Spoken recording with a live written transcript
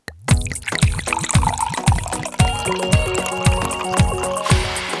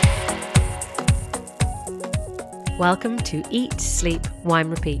Welcome to Eat, Sleep,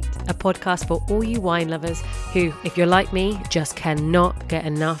 Wine, Repeat, a podcast for all you wine lovers who, if you're like me, just cannot get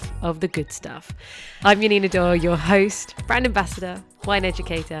enough of the good stuff. I'm Janina Dore, your host, brand ambassador, wine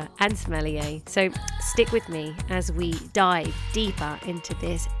educator and sommelier. So stick with me as we dive deeper into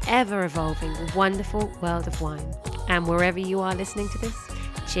this ever-evolving, wonderful world of wine. And wherever you are listening to this,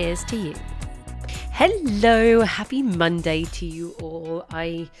 cheers to you. Hello, happy Monday to you all.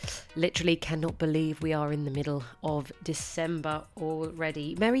 I literally cannot believe we are in the middle of December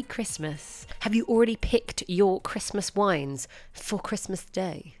already. Merry Christmas. Have you already picked your Christmas wines for Christmas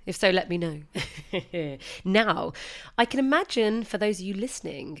Day? If so, let me know. Now, I can imagine for those of you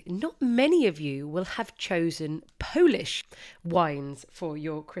listening, not many of you will have chosen Polish wines for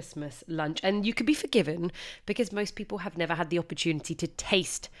your Christmas lunch. And you could be forgiven because most people have never had the opportunity to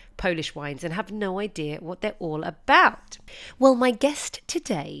taste Polish wines and have no idea what they're all about. Well, my guest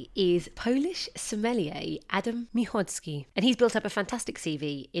today is Polish sommelier Adam Michocki, and he's built up a fantastic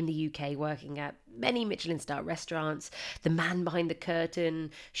CV in the UK, working at many Michelin star restaurants, the man behind the curtain,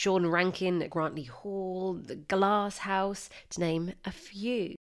 Sean Rankin at Grantley Hall, the Glass House, to name a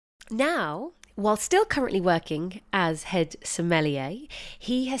few. Now, while still currently working as head sommelier,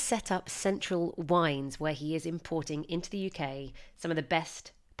 he has set up Central Wines, where he is importing into the UK some of the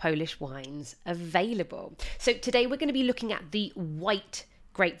best Polish wines available. So today we're going to be looking at the white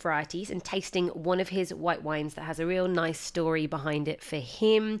grape varieties and tasting one of his white wines that has a real nice story behind it for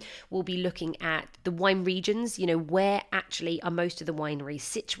him. We'll be looking at the wine regions, where actually are most of the wineries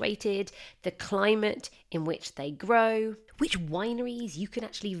situated, the climate in which they grow, which wineries you can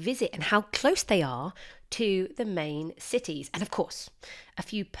actually visit and how close they are to the main cities. And of course, a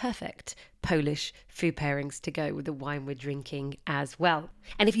few perfect Polish food pairings to go with the wine we're drinking as well.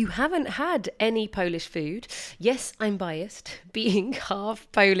 And if you haven't had any Polish food, yes, I'm biased, being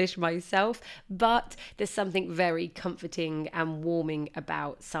half Polish myself, but there's something very comforting and warming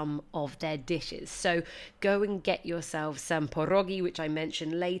about some of their dishes. So go and get yourself some pierogi, which I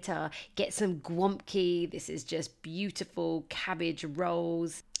mentioned later, get some głąbki, this is just beautiful cabbage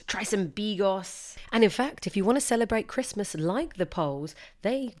rolls. Try some bigos. And in fact, if you want to celebrate Christmas like the Poles,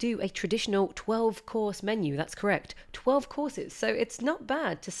 they do a traditional 12-course menu. That's correct, 12 courses. So it's not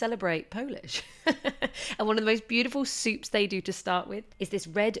bad to celebrate Polish. And one of the most beautiful soups they do to start with is this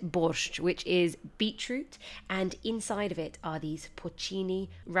red borscht, which is beetroot. And inside of it are these porcini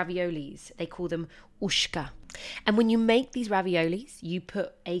raviolis. They call them uszka. And when you make these raviolis, you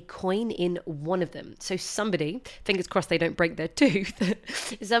put a coin in one of them. So somebody, fingers crossed they don't break their tooth,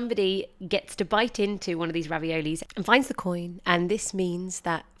 somebody gets to bite into one of these raviolis and finds the coin. And this means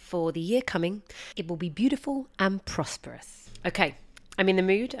that for the year coming, it will be beautiful and prosperous. Okay, I'm in the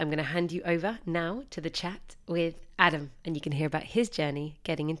mood. I'm going to hand you over now to the chat with Adam, and you can hear about his journey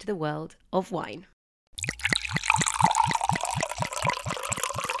getting into the world of wine.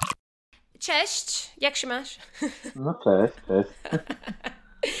 Cześć, jak się masz? No cześć.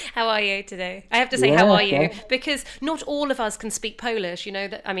 How are you today? I have to say, how are you? Because not all of us can speak Polish,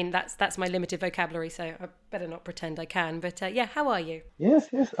 that's my limited vocabulary, so I better not pretend I can. But how are you? Yes,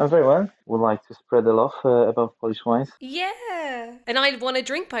 I'm very well. Would like to spread the love about Polish wines. Yeah, and I want to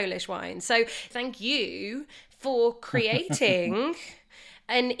drink Polish wine. So thank you for creating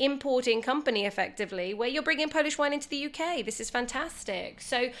an importing company, effectively, where you're bringing Polish wine into the UK. This is fantastic.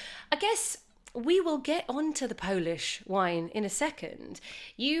 So I guess we will get onto the Polish wine in a second.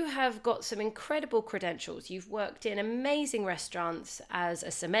 You have got some incredible credentials. You've worked in amazing restaurants as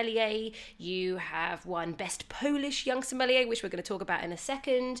a sommelier. You have won Best Polish Young Sommelier, which we're going to talk about in a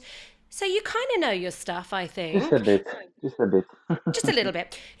second. So you kind of know your stuff, I think. Just a bit. Just a little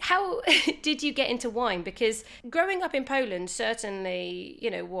bit. How did you get into wine? Because growing up in Poland, certainly,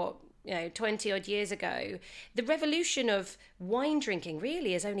 20 odd years ago, the revolution of wine drinking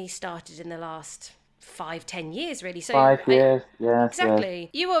really has only started in the last 5-10 years, really. So 5 years, yes. Exactly. Yes.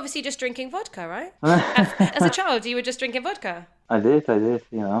 You were obviously just drinking vodka, right? As a child, you were just drinking vodka. I did,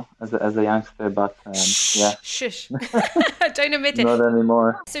 as a youngster, but yeah. Shush. Don't admit it. Not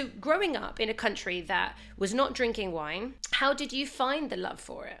anymore. So growing up in a country that was not drinking wine, how did you find the love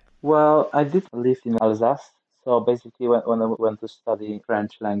for it? Well, I did live in Alsace. So basically, when I went to study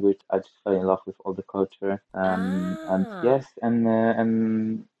French language, I just fell in love with all the culture. And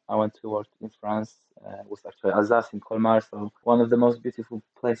I went to work in France was actually Alsace in Colmar, so one of the most beautiful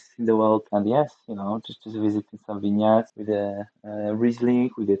places in the world. And yes, just visiting some vineyards with a Riesling,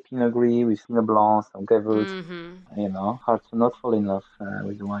 with a Pinot Gris, with Pinot Blanc, some Gewürz. Hard to not fall in love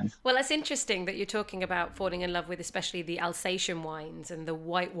with the wines. Well, that's interesting that you're talking about falling in love with especially the Alsatian wines and the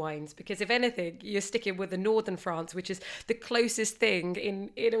white wines, because if anything, you're sticking with the northern France, which is the closest thing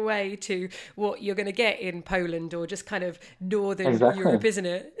in a way to what you're going to get in Poland or just kind of northern Europe, isn't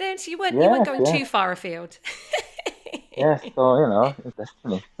it? Then so you weren't going too far afield. Yes, so, it's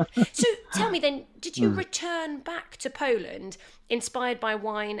destiny. So tell me then, did you return back to Poland inspired by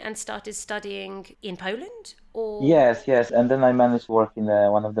wine and started studying in Poland? Or Yes, and then I managed to work in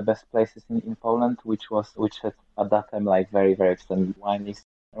one of the best places in Poland, which had at that time like very, very extended wine list,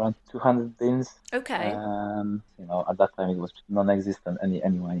 around 200 bins. Okay. At that time it was non-existent any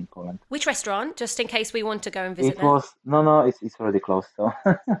wine in Poland. Which restaurant, just in case we want to go and visit It was it's already closed. So.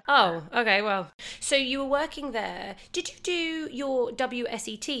 Oh, okay. Well, so you were working there. Did you do your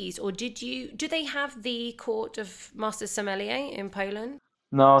WSETs, or do they have the Court of Master Sommelier in Poland?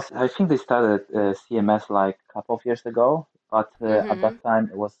 No, I think they started CMS like a couple of years ago, but at that time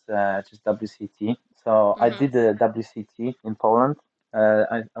it was just WCT. So I did the WCT in Poland.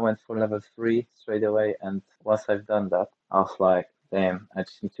 I went for level 3 straight away, and once I've done that, I was like, damn, I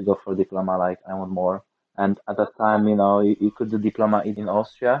just need to go for diploma. Like I want more. And at that time, you could do diploma in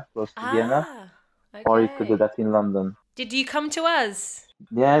Austria, close to Vienna, Okay. or you could do that in London. Did you come to us?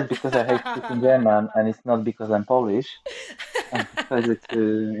 Yes, because I hate speaking German, and it's not because I'm Polish. I decided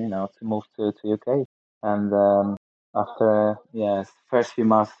to move to UK. And after first few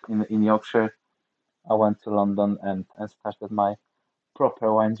months in Yorkshire, I went to London and started my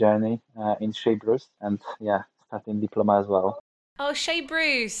proper wine journey in Shea Bruce, and starting diploma as well. Oh, Shea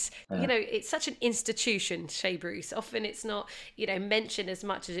Bruce. It's such an institution, Shea Bruce. Often it's not, mentioned as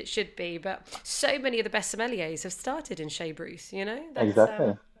much as it should be, but so many of the best sommeliers have started in Shea Bruce, That's,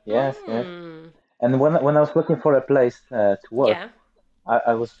 exactly. Yes. And when I was looking for a place to work,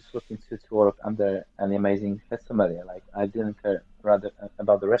 I was just looking to work under an amazing head sommelier. Like I didn't care rather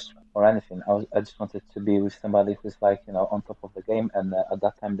about the restaurant or anything. I just wanted to be with somebody who's like on top of the game. And at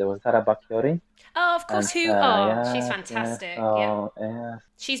that time there was Sara Bacchiori. Oh, of course. She's fantastic. Yeah.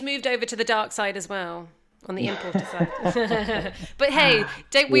 She's moved over to the dark side as well. On the importer side. But hey,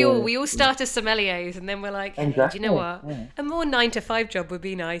 don't we all start as sommeliers, and then we're like, hey, do you know what? Yeah. A more 9-to-5 job would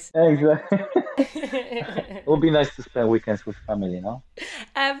be nice. Exactly. It would be nice to spend weekends with family,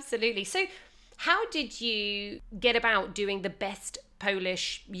 Absolutely. So how did you get about doing the best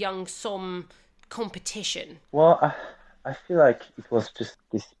Polish young som competition? Well, I feel like it was just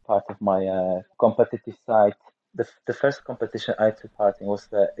this part of my competitive side. The first competition I took part in was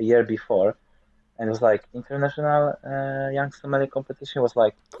a year before. And it was like international young sommelier competition. It was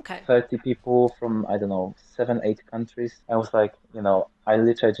like 30 people from, I don't know, 7-8 countries. I was like, I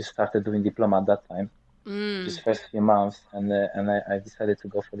literally just started doing diploma at that time, just first few months. And I decided to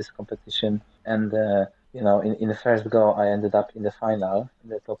go for this competition. And, in the first go, I ended up in the final, in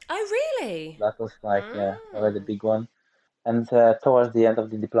the top. Oh, really? That was like, already a big one. And towards the end of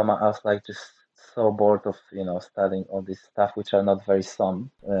the diploma, I was like just so bored of, studying all this stuff, which are not very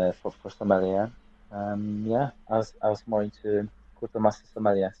for sommelier. I was more into Court of Master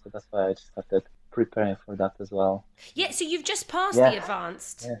Sommelier, so that's why I just started preparing for that as well. Yeah, so you've just passed the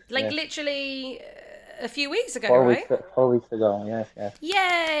advanced, literally a few weeks ago, 4 weeks ago, yes.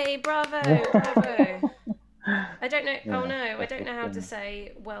 Yay, bravo. I don't know, I don't know how to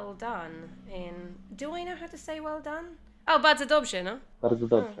say well done do I know how to say well done? Oh, bardzo dobrze, no? Bardzo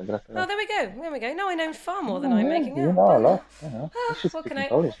dobrze, gratuluję. Oh, there we go. Now I know far more than I'm making up. You know a lot. You should speak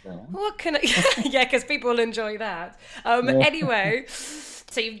Polish then. What can I... Yeah, because people will enjoy that. Anyway,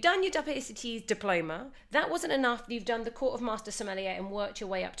 so you've done your WSET diploma. That wasn't enough. You've done the Court of Master Sommelier and worked your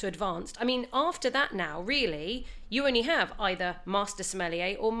way up to advanced. I mean, after that now, really, you only have either Master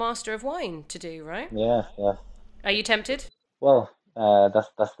Sommelier or Master of Wine to do, right? Yes. Are you tempted? Well,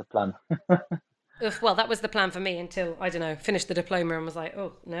 that's the plan. Well, that was the plan for me until, I don't know, finished the diploma and was like,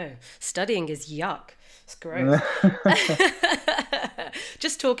 oh, no, studying is yuck. It's gross.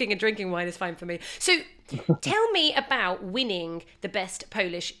 Just talking and drinking wine is fine for me. So tell me about winning the best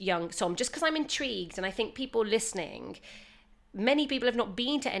Polish young som, just because I'm intrigued and I think people listening, many people have not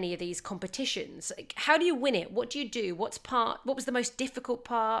been to any of these competitions. How do you win it? What do you do? What was the most difficult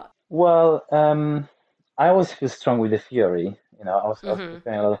part? Well, I always feel strong with the theory. I was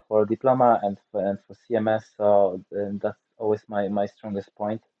preparing a lot for diploma and for CMS, so that's always my strongest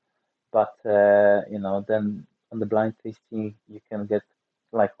point. But then on the blind tasting, you can get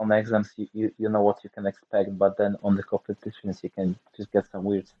like on exams you know what you can expect, but then on the competitions you can just get some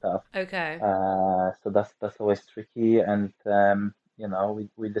weird stuff. Okay. So that's always tricky. And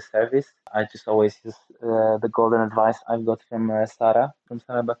with the service, I just always use the golden advice I've got from Sarah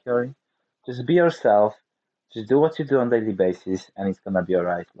Bakiori. Just be yourself. Just do what you do on daily basis, and it's gonna be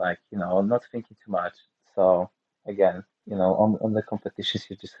alright. Like not thinking too much. So again, on the competitions,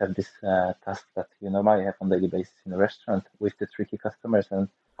 you just have this task that you normally have on daily basis in a restaurant with the tricky customers. And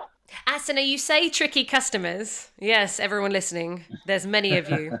Asana, you say tricky customers. Yes, everyone listening, there's many of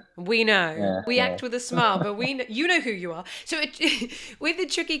you. We know. yeah, We yeah. act with a smile, but you know who you are. So with the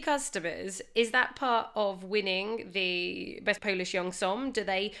tricky customers, is that part of winning the Best Polish Young Som? Do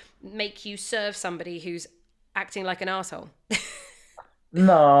they make you serve somebody who's acting like an asshole?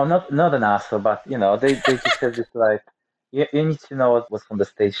 No, not an asshole, but they just have this like you need to know what's on the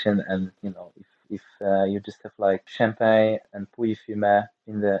station, and if you just have like champagne and pouilly fumé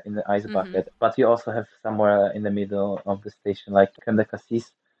in the ice Mm-hmm. bucket, but you also have somewhere in the middle of the station like crème de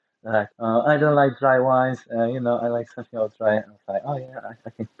cassis, like I don't like dry wines, I like something all dry. And I was like, oh yeah, I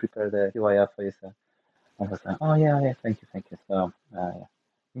can prepare the QIA for you. So I was like, oh yeah, yeah, thank you. So yeah.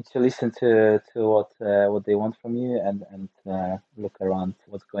 You need to listen to what they want from you, and look around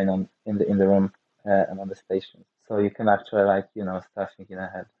what's going on in the room and on the station, so you can actually like start thinking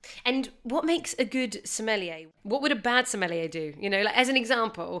ahead. And what makes a good sommelier? What would a bad sommelier do? Like as an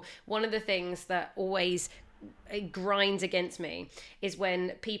example, one of the things that always it grinds against me is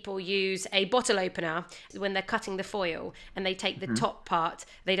when people use a bottle opener when they're cutting the foil and they take the top part,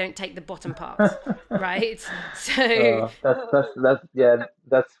 they don't take the bottom part, right? So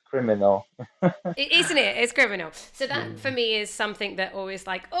That's criminal. isn't it? It's criminal. So that for me is something that always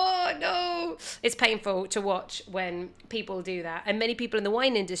like, oh no, it's painful to watch when people do that. And many people in the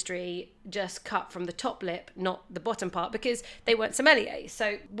wine industry just cut from the top lip, not the bottom part, because they weren't sommeliers.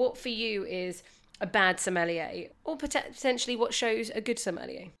 So what for you is a bad sommelier, or potentially what shows a good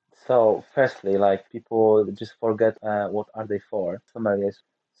sommelier? So firstly, like people just forget what are they for, sommeliers.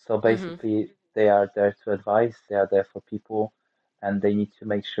 So Mm-hmm. basically, they are there to advise. They are there for people, and they need to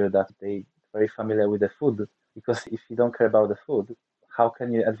make sure that they very familiar with the food. Because if you don't care about the food, how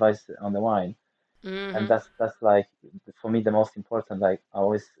can you advise on the wine? And Mm-hmm. that's like for me the most important. Like I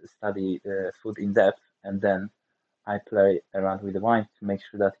always study food in depth, and then I play around with the wine to make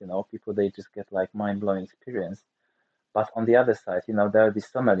sure that people they just get like mind blowing experience. But on the other side, there are these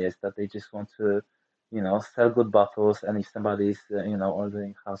sommeliers that they just want to, sell good bottles. And if somebody's,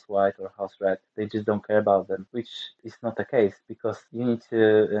 ordering house white or house red, they just don't care about them, which is not the case, because you need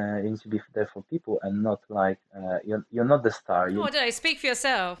to be there for people, and not like you're not the star. Oh, don't I speak for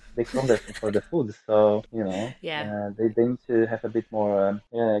yourself? They come there for the food, so Yeah, they need to have a bit more,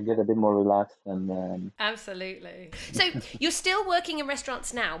 get a bit more relaxed and. absolutely. So you're still working in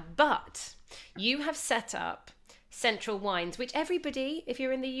restaurants now, but you have set up Central Wines, which everybody, if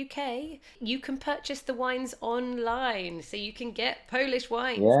you're in the UK, you can purchase the wines online. So you can get Polish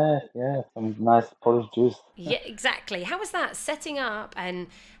wines. Yeah, some nice Polish juice. Yeah, exactly. How was that setting up and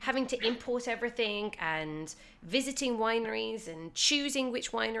having to import everything and visiting wineries and choosing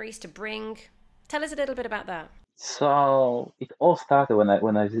which wineries to bring? Tell us a little bit about that. So it all started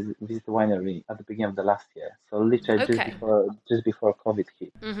when I visited the winery at the beginning of the last year. So literally Okay. just before COVID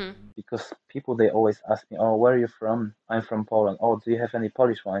hit, Mm-hmm. because people they always ask me, "Oh, where are you from?" I'm from Poland. "Oh, do you have any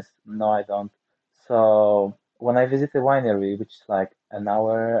Polish wines?" No, I don't. So when I visited the winery, which is like an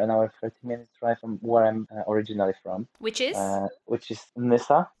hour 30 minutes drive from where I'm originally from, Which is which is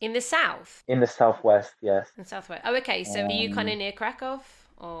Nysa in the south. in the southwest, yes, In Southwest. Oh, okay. So are you kind um, of near Krakow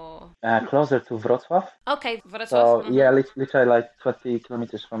or? closer to Wrocław. Okay, Wrocław. So yeah, Mm-hmm. literally like 20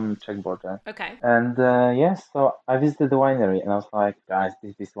 kilometers from Czech border. Okay. And so I visited the winery, and I was like, guys,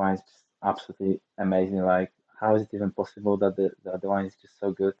 this wine is just absolutely amazing. Like, how is it even possible that the wine is just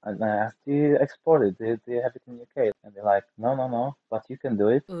so good? And I asked, do you export it? Do you have it in UK? And they're like, no, but you can do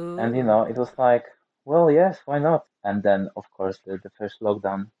it. And Ooh. it was like, well, yes, why not? And then of course the first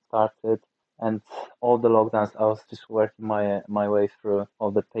lockdown started, and all the lockdowns I was just working my way through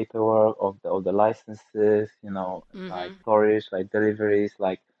all the paperwork of all the licenses, like Mm-hmm. storage, like deliveries,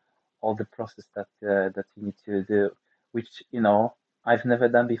 like all the process that you need to do, which I've never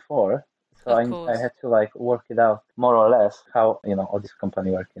done before. So Of I course. had to like work it out more or less how all this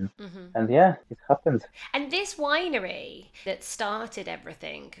company working, Mm-hmm. and yeah, it happened. And this winery that started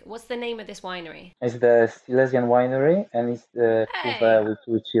everything, what's the name of this winery? It's the Silesian winery, and it's the Hey. cuvée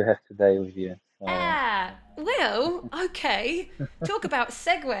which you have today with you. Well, okay. Talk about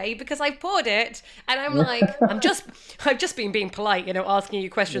segue, because I poured it and I'm like, I've just been being polite, asking you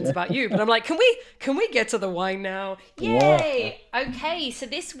questions about you, but I'm like, can we get to the wine now? Yay! Yeah. Okay, so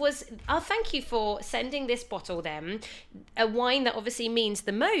this was, thank you for sending this bottle then. A wine that obviously means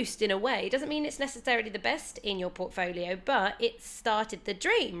the most in a way. It doesn't mean it's necessarily the best in your portfolio, but it started the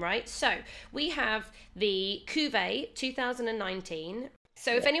dream, right? So we have the Cuvée 2019.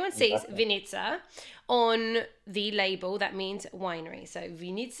 So if anyone sees Vinica on the label, that means winery. So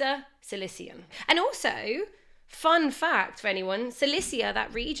Vinica Silesian. And also, fun fact for anyone, Silesia,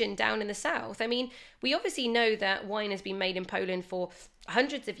 that region down in the south. I mean, we obviously know that wine has been made in Poland for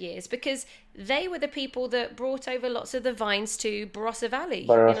hundreds of years because they were the people that brought over lots of the vines to Barossa Valley in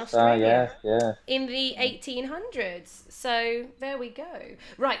Australia in the 1800s. So there we go.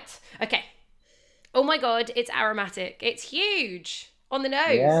 Right. Okay. Oh my God, it's aromatic. It's huge. On the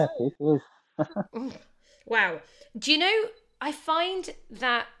nose. Yeah, it is. Wow. Do you know, I find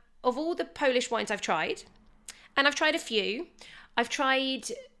that of all the Polish wines I've tried, and I've tried a few, I've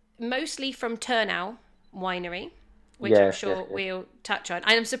tried mostly from Turnau Winery, which I'm sure we'll touch on.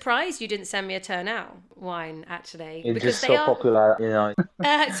 I'm surprised you didn't send me a Turnau wine, actually. It's because just so popular,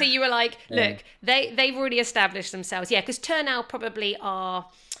 So you were like, look, they've already established themselves. Yeah, because Turnau probably are...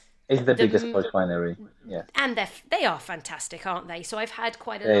 It's the biggest Polish winery, yeah. And they are fantastic, aren't they? So I've had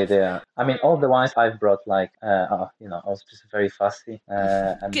quite a lot. They are. I mean, all the wines I've brought, I was just very fussy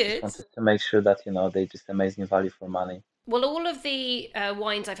and just wanted to make sure that, they're just amazing value for money. Well, all of the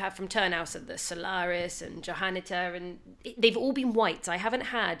wines I've had from Turnau, so the Solaris and Johanniter, and they've all been whites. I haven't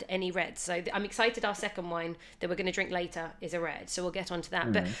had any reds. So I'm excited our second wine that we're going to drink later is a red. So we'll get onto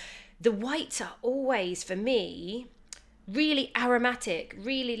that. But the whites are always, for me... really aromatic,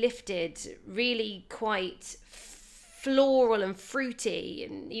 really lifted, really quite floral and fruity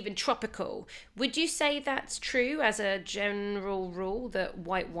and even tropical. Would you say that's true as a general rule, that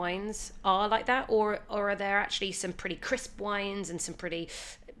white wines are like that? Or are there actually some pretty crisp wines and some pretty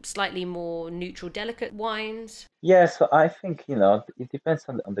slightly more neutral, delicate wines? Yeah, so I think, it depends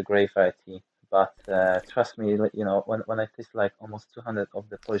on the grape variety. But trust me, when I taste almost 200 of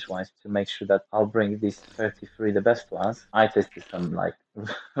the Polish wines to make sure that I'll bring these 33, the best ones, I tasted some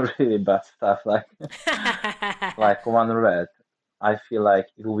really bad stuff, like one red. I feel like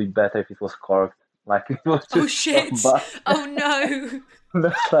it would be better if it was corked. It was just oh shit! So bad. Oh no!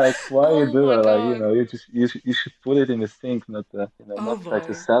 That's why you do that. You should put it in the sink, not try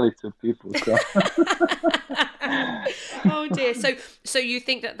to sell it to people. So. Oh dear. So you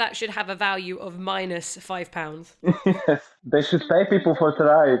think that should have a value of minus £5? Yes, they should pay people for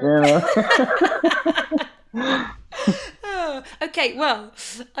trying. Oh, okay, well,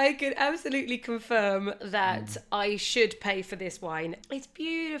 I can absolutely confirm that I should pay for this wine. It's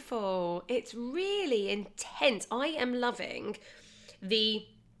beautiful. It's really intense. I am loving the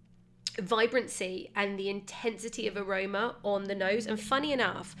vibrancy and the intensity of aroma on the nose. And funny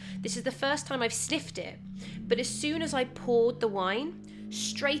enough, this is the first time I've sniffed it, but as soon as I poured the wine,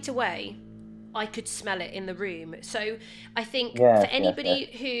 straight away I could smell it in the room. So I think for anybody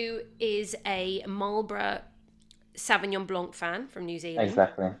who is a Marlborough Sauvignon Blanc fan from New Zealand,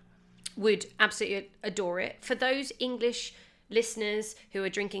 would absolutely adore it. For those English listeners who are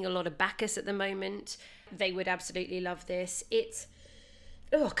drinking a lot of Bacchus at the moment, they would absolutely love this.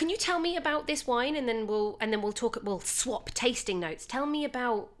 Can you tell me about this wine, and then we'll swap tasting notes. Tell me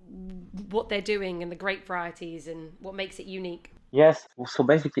about what they're doing and the grape varieties and what makes it unique. Yes, so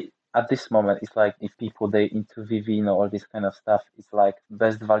basically at this moment it's like if people they into Vivino, all this kind of stuff, it's like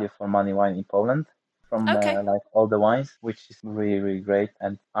best value for money wine in Poland from all the wines, which is really, really great.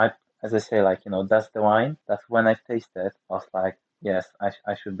 And as I say, that's the wine that when I tasted, I was like, yes,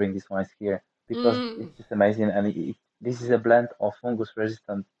 I should bring these wines here because it's just amazing. And this is a blend of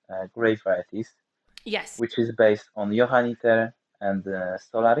fungus-resistant grape varieties. Yes. Which is based on Johanniter and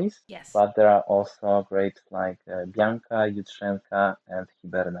Solaris. Yes. But there are also grapes like Bianca, Jutrzenka, and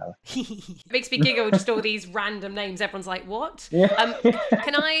Hibernal. Makes me giggle, just all these random names. Everyone's like, what? Yeah.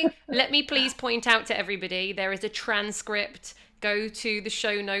 Let me please point out to everybody, there is a transcript. Go to the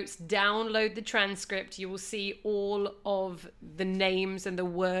show notes, download the transcript. You will see all of the names and the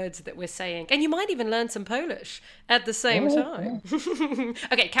words that we're saying. And you might even learn some Polish at the same time. Yeah.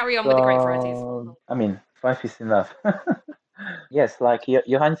 Okay, carry on with the grape varieties. I mean, 5 is enough. Yes, like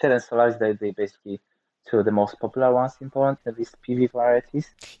Johanniter and Solaris, they basically two of the most popular ones in Poland, these PV varieties.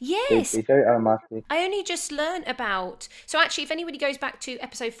 Yes, They're very aromatic. I only just learned about. So actually, if anybody goes back to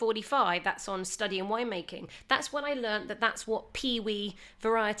episode 45, that's on studying winemaking. That's when I learned that that's what peewee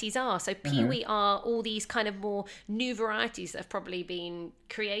varieties are. So peewee are all these kind of more new varieties that have probably been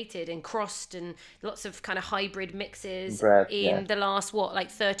created and crossed, and lots of kind of hybrid mixes Bread, in the last like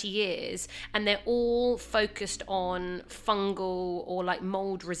 30 years, and they're all focused on fungal or like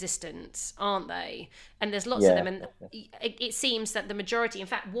mold resistance, aren't they? And there's lots of them, and it seems that the majority, in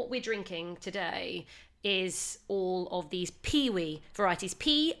fact, what we're drinking today is all of these peewee varieties.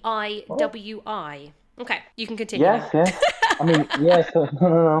 Piwi. Okay, you can continue. Yes. I mean, so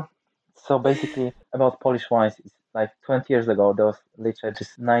no. So basically, about Polish wines, it's like 20 years ago, there was literally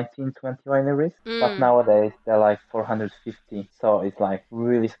just 19, 20 wineries, but nowadays they're like 450. So it's like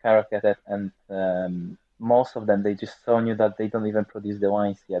really skyrocketed, and most of them, they just so new that they don't even produce the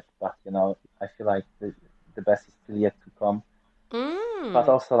wines yet. But I feel like the best is still yet to come. But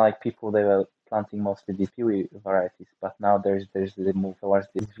also, like, people, they were planting mostly these peewee varieties, but now there's the move towards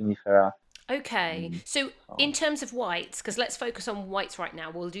this vinifera. Okay, so in terms of whites, because let's focus on whites right now,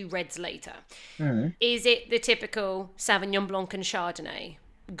 we'll do reds later. Is it the typical Sauvignon Blanc and Chardonnay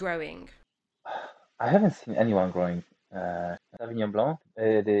growing? I haven't seen anyone growing Sauvignon Blanc.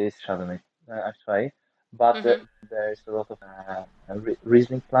 It is Chardonnay, actually, but there's a lot of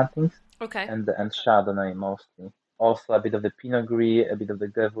Riesling plantings, Okay. and Chardonnay mostly. Also a bit of the Pinot Gris, a bit of the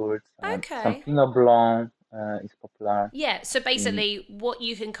Gewurz, some Pinot Blanc is popular. Yeah, so basically what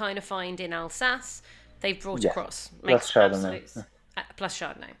you can kind of find in Alsace, they've brought across. Plus Chardonnay. Plus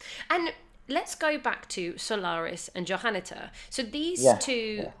Chardonnay. And let's go back to Solaris and Johanniter. So these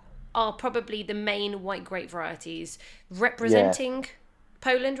two are probably the main white grape varieties representing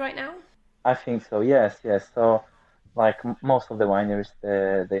Poland right now? I think so, yes. So, like, most of the wineries,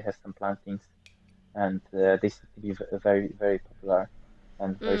 they have some plantings, and they seem to be very, very popular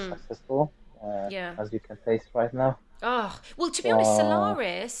and very successful, as you can taste right now. Oh, well, to be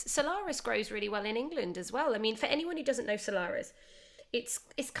honest, Solaris grows really well in England as well. I mean, for anyone who doesn't know Solaris, it's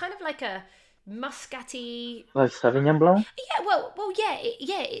kind of like a muscatty, like Sauvignon Blanc.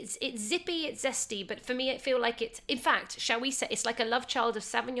 It's zippy, it's zesty, but for me, I feel like it's. In fact, shall we say it's like a love child of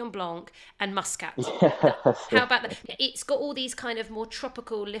Sauvignon Blanc and Muscat? How about that? It's got all these kind of more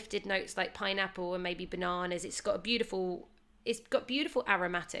tropical, lifted notes like pineapple and maybe bananas. It's got beautiful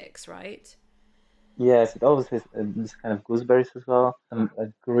aromatics, right? Yes, it always has this kind of gooseberries as well, some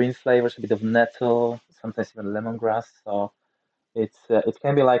green flavors, a bit of nettle, sometimes even lemongrass. So it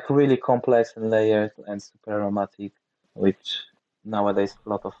can be like really complex and layered and super aromatic, which nowadays a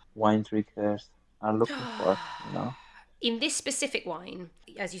lot of wine drinkers are looking for. In this specific wine,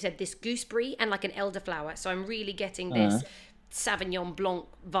 as you said, this gooseberry and like an elderflower. So I'm really getting this Sauvignon Blanc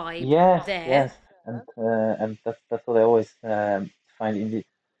vibe there. Yes, and that's what I always find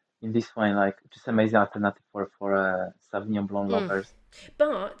in this wine, like just amazing alternative for Sauvignon Blanc lovers.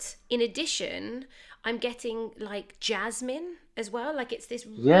 But in addition, I'm getting like jasmine as well. Like it's this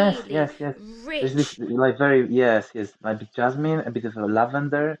really rich. There's this like like jasmine, a bit of a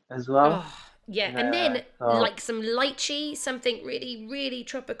lavender as well. Oh, yeah, and then like some lychee, something really, really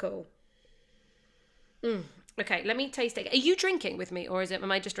tropical. Okay, let me taste it. Are you drinking with me, or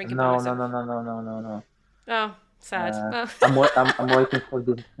am I just drinking by myself? No. Oh, sad. I'm waiting for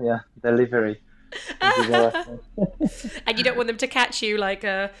the delivery. And you don't want them to catch you like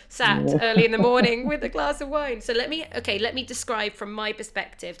sat early in the morning with a glass of wine. So let me describe from my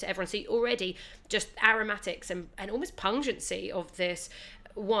perspective to everyone. So already just aromatics and almost pungency of this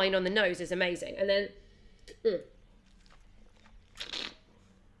wine on the nose is amazing. And then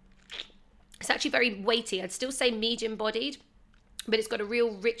it's actually very weighty. I'd still say medium bodied, but it's got a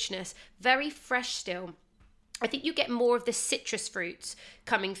real richness, very fresh still. I think you get more of the citrus fruits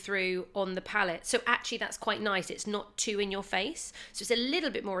coming through on the palate. So actually that's quite nice. It's not too in your face. So it's a little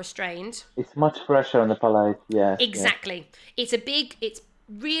bit more restrained. It's much fresher on the palate, yeah. Exactly. Yeah. It's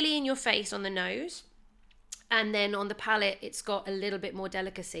really in your face on the nose. And then on the palate, it's got a little bit more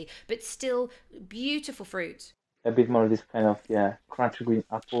delicacy, but still beautiful fruit. A bit more of this kind of, crunchy green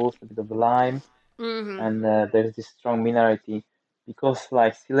apples, a bit of lime. And there's this strong minerality. Because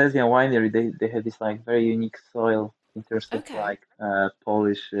like Silesian winery, they have this like very unique soil in terms of like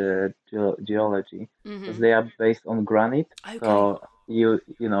Polish geology, because they are based on granite. Okay. So you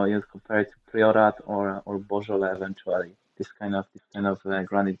compare it to Priorat or Beaujolais eventually. This kind of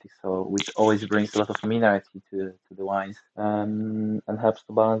granite soil, which always brings a lot of minerality to the wines, and helps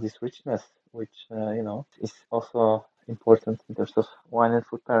to balance this richness, which is also important in terms of wine and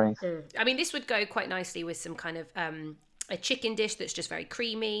food pairings. I mean, this would go quite nicely with some kind of a chicken dish that's just very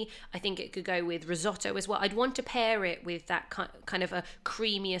creamy. I think it could go with risotto as well. I'd want to pair it with that kind of a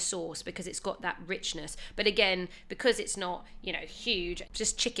creamier sauce because it's got that richness. But again, because it's not, huge,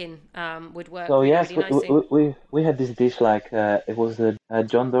 just chicken would work So really, yes, really nicely. we had this dish like it was a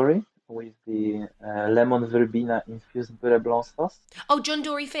John Dory with the lemon verbena infused beurre blanc sauce. Oh, John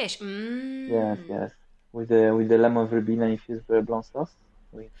Dory fish. Yes, yes, with the lemon verbena infused beurre blanc sauce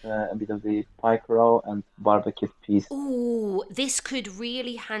with a bit of the pike roe and barbecued peas. Ooh, this could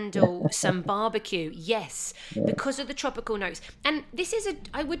really handle some barbecue. Yes, Yeah. because of the tropical notes. And this is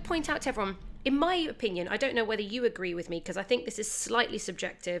I would point out to everyone, in my opinion, I don't know whether you agree with me because I think this is slightly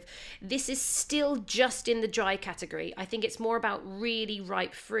subjective. This is still just in the dry category. I think it's more about really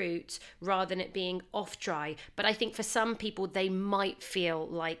ripe fruit rather than it being off dry. But I think for some people, they might feel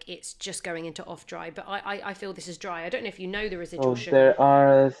like it's just going into off dry. But I feel this is dry. I don't know if you know the residual So sugar. there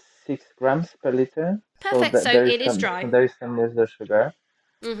are 6 grams per liter. Perfect. So there is it is dry. there is some lesser sugar.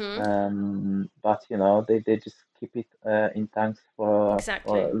 Mm-hmm. But they just keep it in tanks for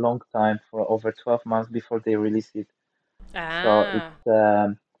Exactly. a long time, for over 12 months before they release it. So Ah.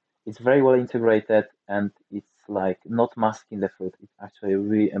 it's very well integrated and it's like not masking the fruit. It actually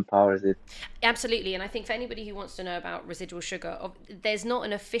really empowers it. Absolutely, and I think for anybody who wants to know about residual sugar, there's not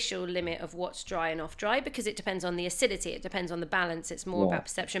an official limit of what's dry and off dry because it depends on the acidity, it depends on the balance, it's more Yeah. about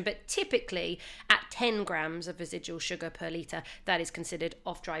perception. But typically at 10 grams of residual sugar per litre, that is considered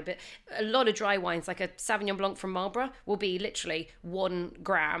off dry. But a lot of dry wines, like a Sauvignon Blanc from Marlborough, will be literally 1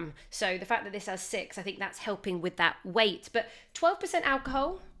 gram. So the fact that this has 6, I think that's helping with that weight. But 12%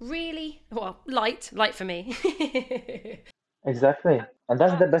 alcohol, really, well, light for me. Exactly. And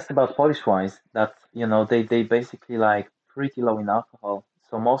that's the best about Polish wines that, they basically like pretty low in alcohol.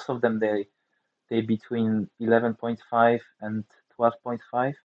 So most of them they between 11.5 and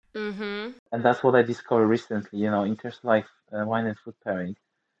 12.5. Mm-hmm. And that's what I discovered recently, in terms of like wine and food pairing.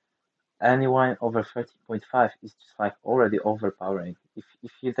 Any wine over 13.5 is just like already overpowering.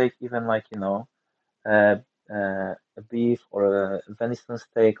 If you take even like, uh, a beef or a venison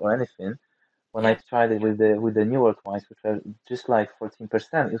steak or anything, when I Yeah. tried it with the New World wines, which are just like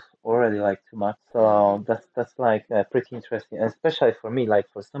 14%, it's already like too much. Mm-hmm. So that's like pretty interesting, and especially for me, like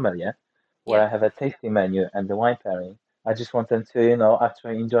for sommelier, where Yeah. I have a tasting menu and the wine pairing. I just want them to,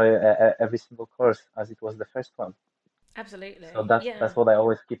 actually enjoy every single course as it was the first one. So Absolutely. that's Yeah. what I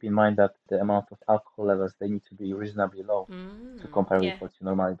always keep in mind, that the amount of alcohol levels, they need to be reasonably low to compare with Yeah. what you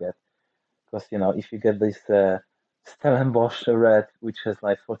normally get. Because if you get this Stellenbosch red, which has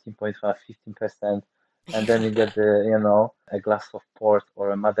like 14.5, 15%, and then you get the a glass of port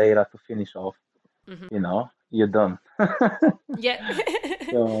or a Madeira to finish off, Hmm. you're done. Yeah.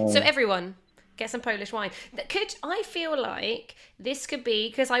 So So everyone, get some Polish wine. I feel like this could be,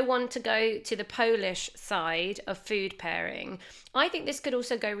 because I want to go to the Polish side of food pairing. I think this could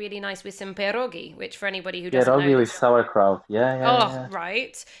also go really nice with some pierogi, which for anybody who doesn't know pierogi with this. sauerkraut, yeah, yeah, Oh, yeah,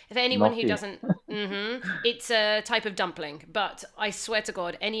 right. If anyone who gnocchi. doesn't, it's a type of dumpling. But I swear to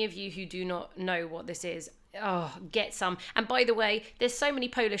God, any of you who do not know what this is, oh, get some. And by the way, there's so many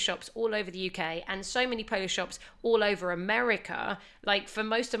Polish shops all over the UK and so many Polish shops all over America. Like for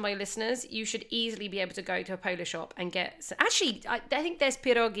most of my listeners, you should easily be able to go to a Polish shop and get. Actually, I think there's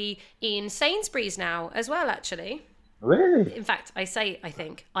pierogi in Sainsbury's now as well. Actually. Really? In fact, I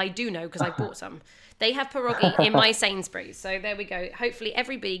think. I do know because I bought some. They have pierogi in my Sainsbury's. So there we go. Hopefully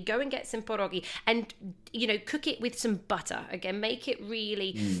everybody go and get some pierogi and, cook it with some butter. Again, make it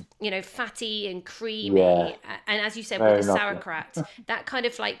really, fatty and creamy. Yeah, And as you said, with very the lovely. sauerkraut, that kind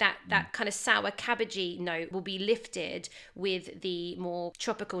of like that kind of sour cabbagey note will be lifted with the more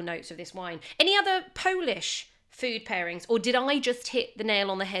tropical notes of this wine. Any other Polish food pairings, or did I just hit the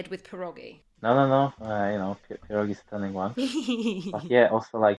nail on the head with pierogi? No. Pierogi is stunning one. But yeah,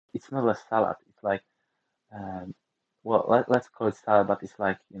 also like it's not a salad. It's like um, well, let's call it salad, but it's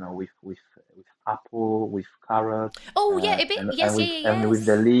like with apple, with carrot, Oh yeah, a bit. Yes, yeah, and yeah, with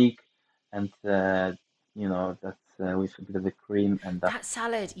the yes. leek, and that's with a bit of the cream, and that's That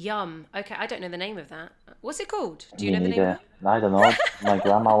salad, yum. Okay, I don't know the name of that. What's it called? Do you me know the name of neither. I don't know. My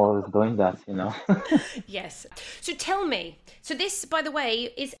grandma was doing that. it? Yes. So tell me. So this, by the way,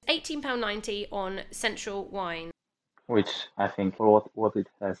 is £18.90 on Central Wine. Which I think for what it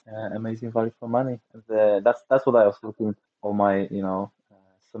has, amazing value for money. And that's what I was looking all my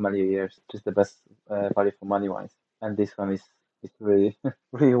sommelier years, just the best value for money wise. And this one is really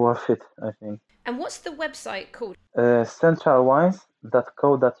really worth it, I think. And what's the website called?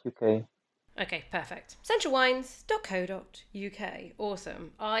 Centralwines.co.uk. Okay, perfect. Centralwines.co.uk.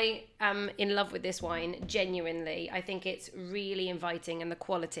 Awesome. I am in love with this wine, genuinely. I think it's really inviting and the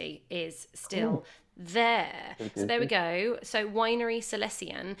quality is still there. So there we go. So Winery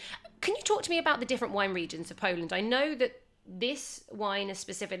Silesian. Can you talk to me about the different wine regions of Poland? I know that this wine has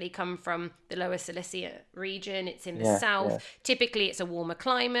specifically come from the Lower Silesia region. It's in the south. Yeah. Typically, it's a warmer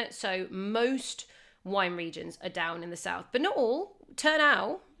climate. So most wine regions are down in the south, but not all.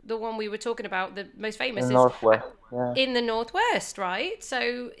 Turnau, the one we were talking about, the most famous, is Northwest. in the northwest, right?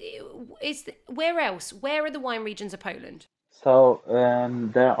 So where else? Where are the wine regions of Poland? So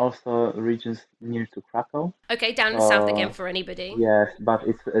there are also regions near to Krakow. Okay, down in the south again for anybody. Yes, but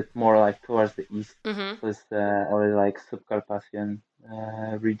it's more like towards the east. Mm-hmm. So it's already like Subcarpathian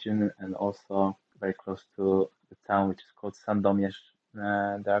region, and also very close to the town which is called Sandomierz.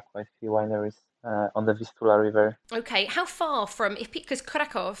 There are quite a few wineries on the Vistula River. Okay, how far from, because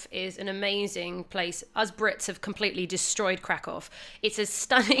Krakow is an amazing place. Us Brits have completely destroyed Krakow. It's a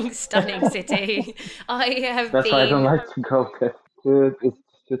stunning, stunning city. That's why I don't like to go there. It's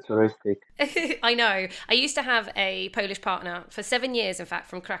too touristic. I know. I used to have a Polish partner for 7 years, in fact,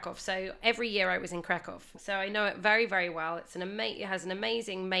 from Krakow. So every year I was in Krakow. So I know it very, very well. It has an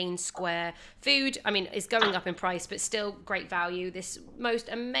amazing main square. Food, I mean, is going up in price, but still great value. This most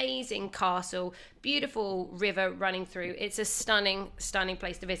amazing castle, beautiful river running through. It's a stunning, stunning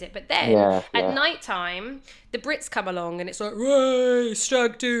place to visit. But then at night time, the Brits come along and it's like, "Way,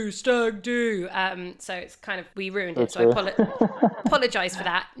 stag do, stag do." So it's kind of, we ruined it. So I apologise for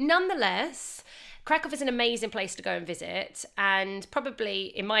that. Nonetheless, Krakow is an amazing place to go and visit, and probably,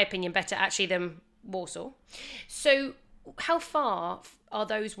 in my opinion, better actually than Warsaw. So how far are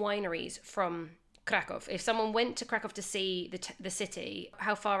those wineries from Krakow? If someone went to Krakow to see the city,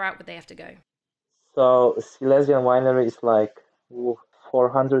 how far out would they have to go? So Silesian Winery is like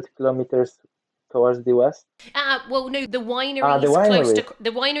 400 kilometers towards the west. Well, no, the winery the is close winery. to the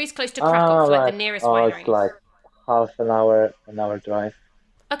winery is close to Krakow, like the nearest winery. It's like half an hour drive.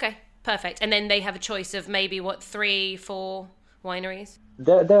 Okay, perfect. And then they have a choice of maybe 3, 4 wineries.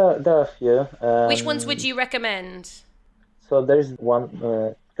 There are a few. Which ones would you recommend? So there's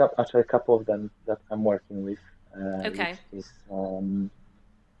one, actually a couple of them that I'm working with. Okay. Which is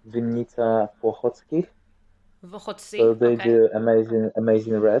Winnica Płochockich. Włochocki. So they do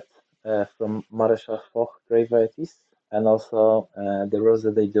amazing red from Maréchal Foch grape varieties, and also the rose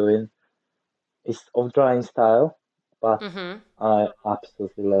that they doing is of drying style, but I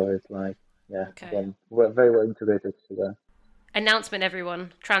absolutely love it. Like, again, we're very well integrated together. Announcement,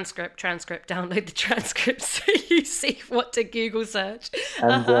 everyone. Transcript. Download the transcript so you see what to Google search.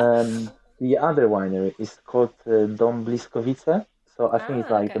 And the other winery is called Dom Bliskowice. So I think it's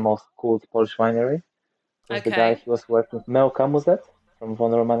like the most cool Polish winery. Because the guy, he was working with Melka Muzet from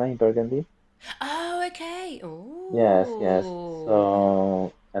Von Romana in Burgundy. Oh, okay. Ooh. Yes.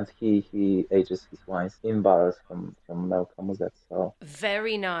 So, and he ages his wines in barrels from Melka Muzet. So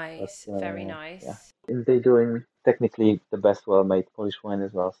very nice. Very nice. Yeah. And they're doing technically the best well-made Polish wine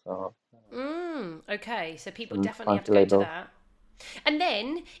as well. So. Okay. So people definitely have to go to that. And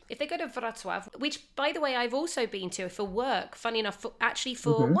then, if they go to Wrocław, which, by the way, I've also been to for work, funny enough,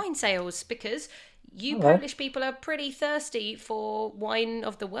 for wine sales, because you Polish people are pretty thirsty for wine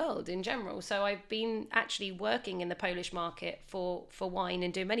of the world in general. So I've been actually working in the Polish market for wine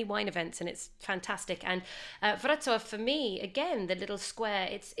and doing many wine events, and it's fantastic. And Wrocław, for me, again, the little square,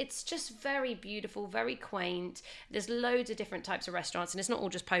 it's just very beautiful, very quaint. There's loads of different types of restaurants, and it's not all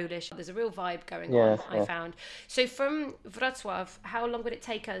just Polish. There's a real vibe going on, I found. So from Wrocław, how long would it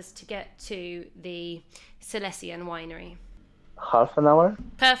take us to get to the Silesian winery? Half an hour.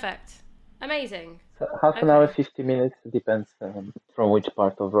 Perfect. Amazing. So half an hour, 50 minutes, depends from which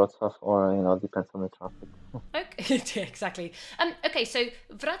part of Wrocław, or depends on the traffic. Okay, exactly. Okay, so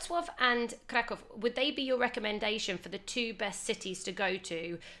Wrocław and Krakow, would they be your recommendation for the 2 best cities to go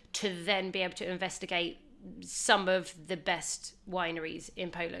to then be able to investigate some of the best wineries in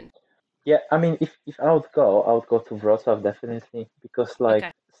Poland? Yeah, I mean, if I would go to Wrocław definitely, because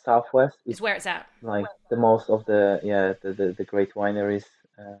southwest is where it's at. Like the most of the great wineries.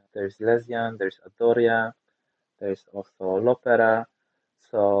 There's Silesian, there's Adoria, there's also Lopera.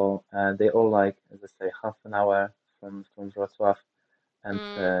 So they all like, as I say, half an hour from Wrocław.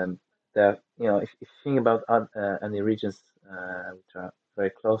 And if you think about any regions which are very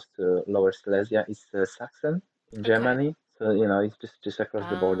close to Lower Silesia, it's Saxon in Germany. So it's just across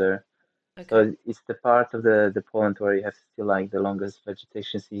the border. Okay. So it's the part of the Poland where you have still like the longest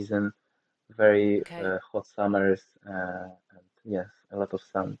vegetation season, very hot summers, and yes, a lot of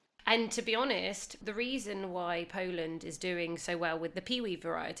sun. And to be honest, the reason why Poland is doing so well with the Piwi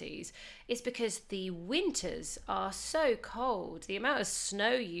varieties is because the winters are so cold. The amount of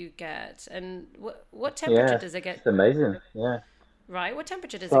snow you get, and what temperature does it get? It's amazing, yeah. Right, what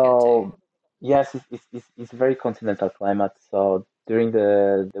temperature does it get to? Yes, it's very continental climate. So during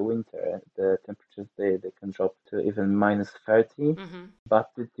the winter, the temperatures they can drop to even -30. Hmm. But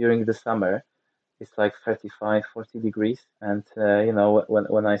during the summer, it's like 35, 40 degrees. And you know,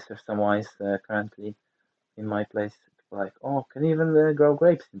 when I serve some wines currently in my place, people are like, oh, can you even grow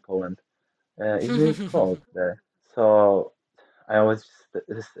grapes in Poland? Isn't it cold there? So I always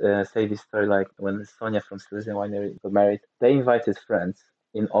say this story like when Sonia from Silesian Winery got married, they invited friends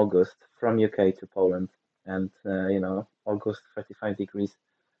in August from UK to Poland, and you know, August 35 degrees,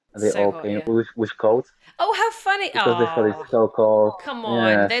 and they So all hot, came yeah. with coats Oh, how funny. because they thought Oh, it's so cold. come on.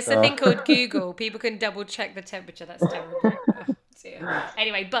 Yeah, There's a so thing called Google. People can double check the temperature. That's terrible. Oh, dear.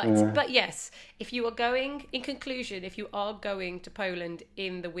 Anyway, but uh, but yes, if you are going, in conclusion, if you are going to Poland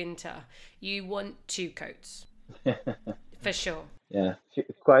in the winter, you want two coats for sure. yeah,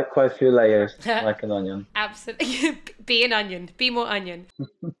 quite a few layers, like an onion. Absolutely. Be an onion. Be more onion.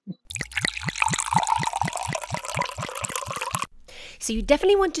 So you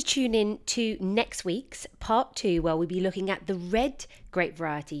definitely want to tune in to next week's part 2, where we'll be looking at the red grape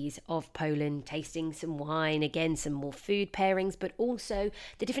varieties of Poland, tasting some wine, again, some more food pairings, but also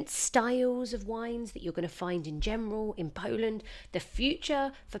the different styles of wines that you're going to find in general in Poland, the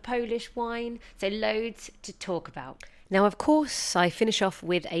future for Polish wine. So loads to talk about. Now, of course, I finish off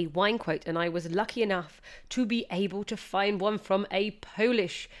with a wine quote, and I was lucky enough to be able to find one from a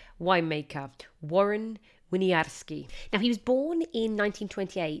Polish winemaker, Warren Winiarski. Now, he was born in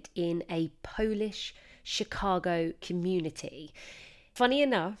 1928 in a Polish Chicago community. Funny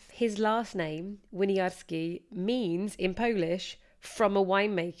enough, his last name, Winiarski, means in Polish from a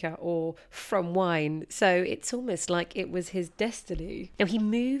winemaker or from wine. So it's almost like it was his destiny. Now, he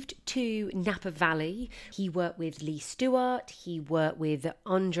moved to Napa Valley. He worked with Lee Stewart. He worked with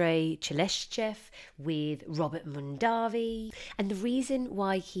Andrei Cheleshchev, with Robert Mondavi. And the reason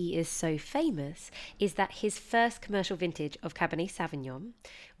why he is so famous is that his first commercial vintage of Cabernet Sauvignon,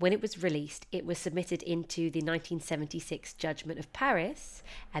 when it was released, it was submitted into the 1976 Judgment of Paris.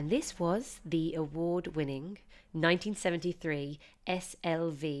 And this was the award-winning 1973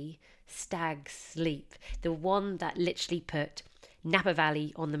 SLV Stag's Leap, the one that literally put Napa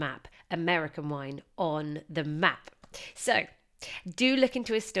Valley on the map, American wine on the map. So do look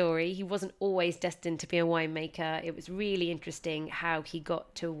into his story. He wasn't always destined to be a winemaker. It was really interesting how he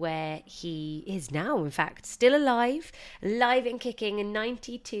got to where he is now, in fact, still alive and kicking, and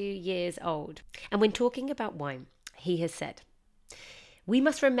 92 years old. And when talking about wine, he has said, "We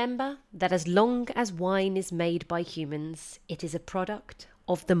must remember that as long as wine is made by humans, it is a product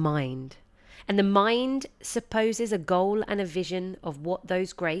of the mind. And the mind supposes a goal and a vision of what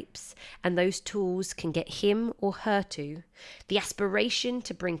those grapes and those tools can get him or her to, the aspiration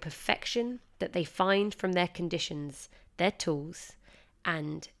to bring perfection that they find from their conditions, their tools,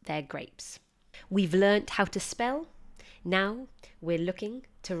 and their grapes. We've learnt how to spell. Now we're looking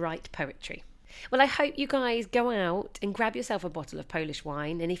to write poetry." Well, I hope you guys go out and grab yourself a bottle of Polish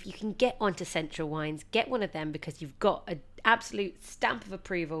wine. And if you can get onto Central Wines, get one of them, because you've got an absolute stamp of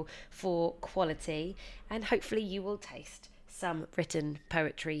approval for quality. And hopefully you will taste some written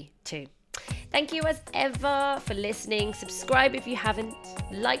poetry too. Thank you as ever for listening. Subscribe if you haven't.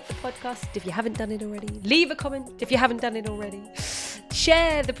 Like the podcast if you haven't done it already. Leave a comment if you haven't done it already.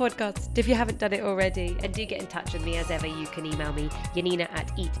 Share the podcast if you haven't done it already. And do get in touch with me as ever. You can email me, Janina at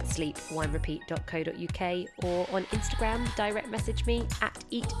eatsleepwinerepeat.co.uk, or on Instagram, direct message me at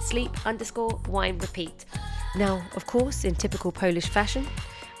eatsleep_winerepeat. Now, of course, in typical Polish fashion,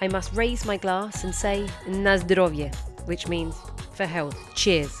 I must raise my glass and say na zdrowie, which means for health.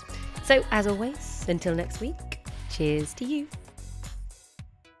 Cheers. So, as always, until next week, cheers to you.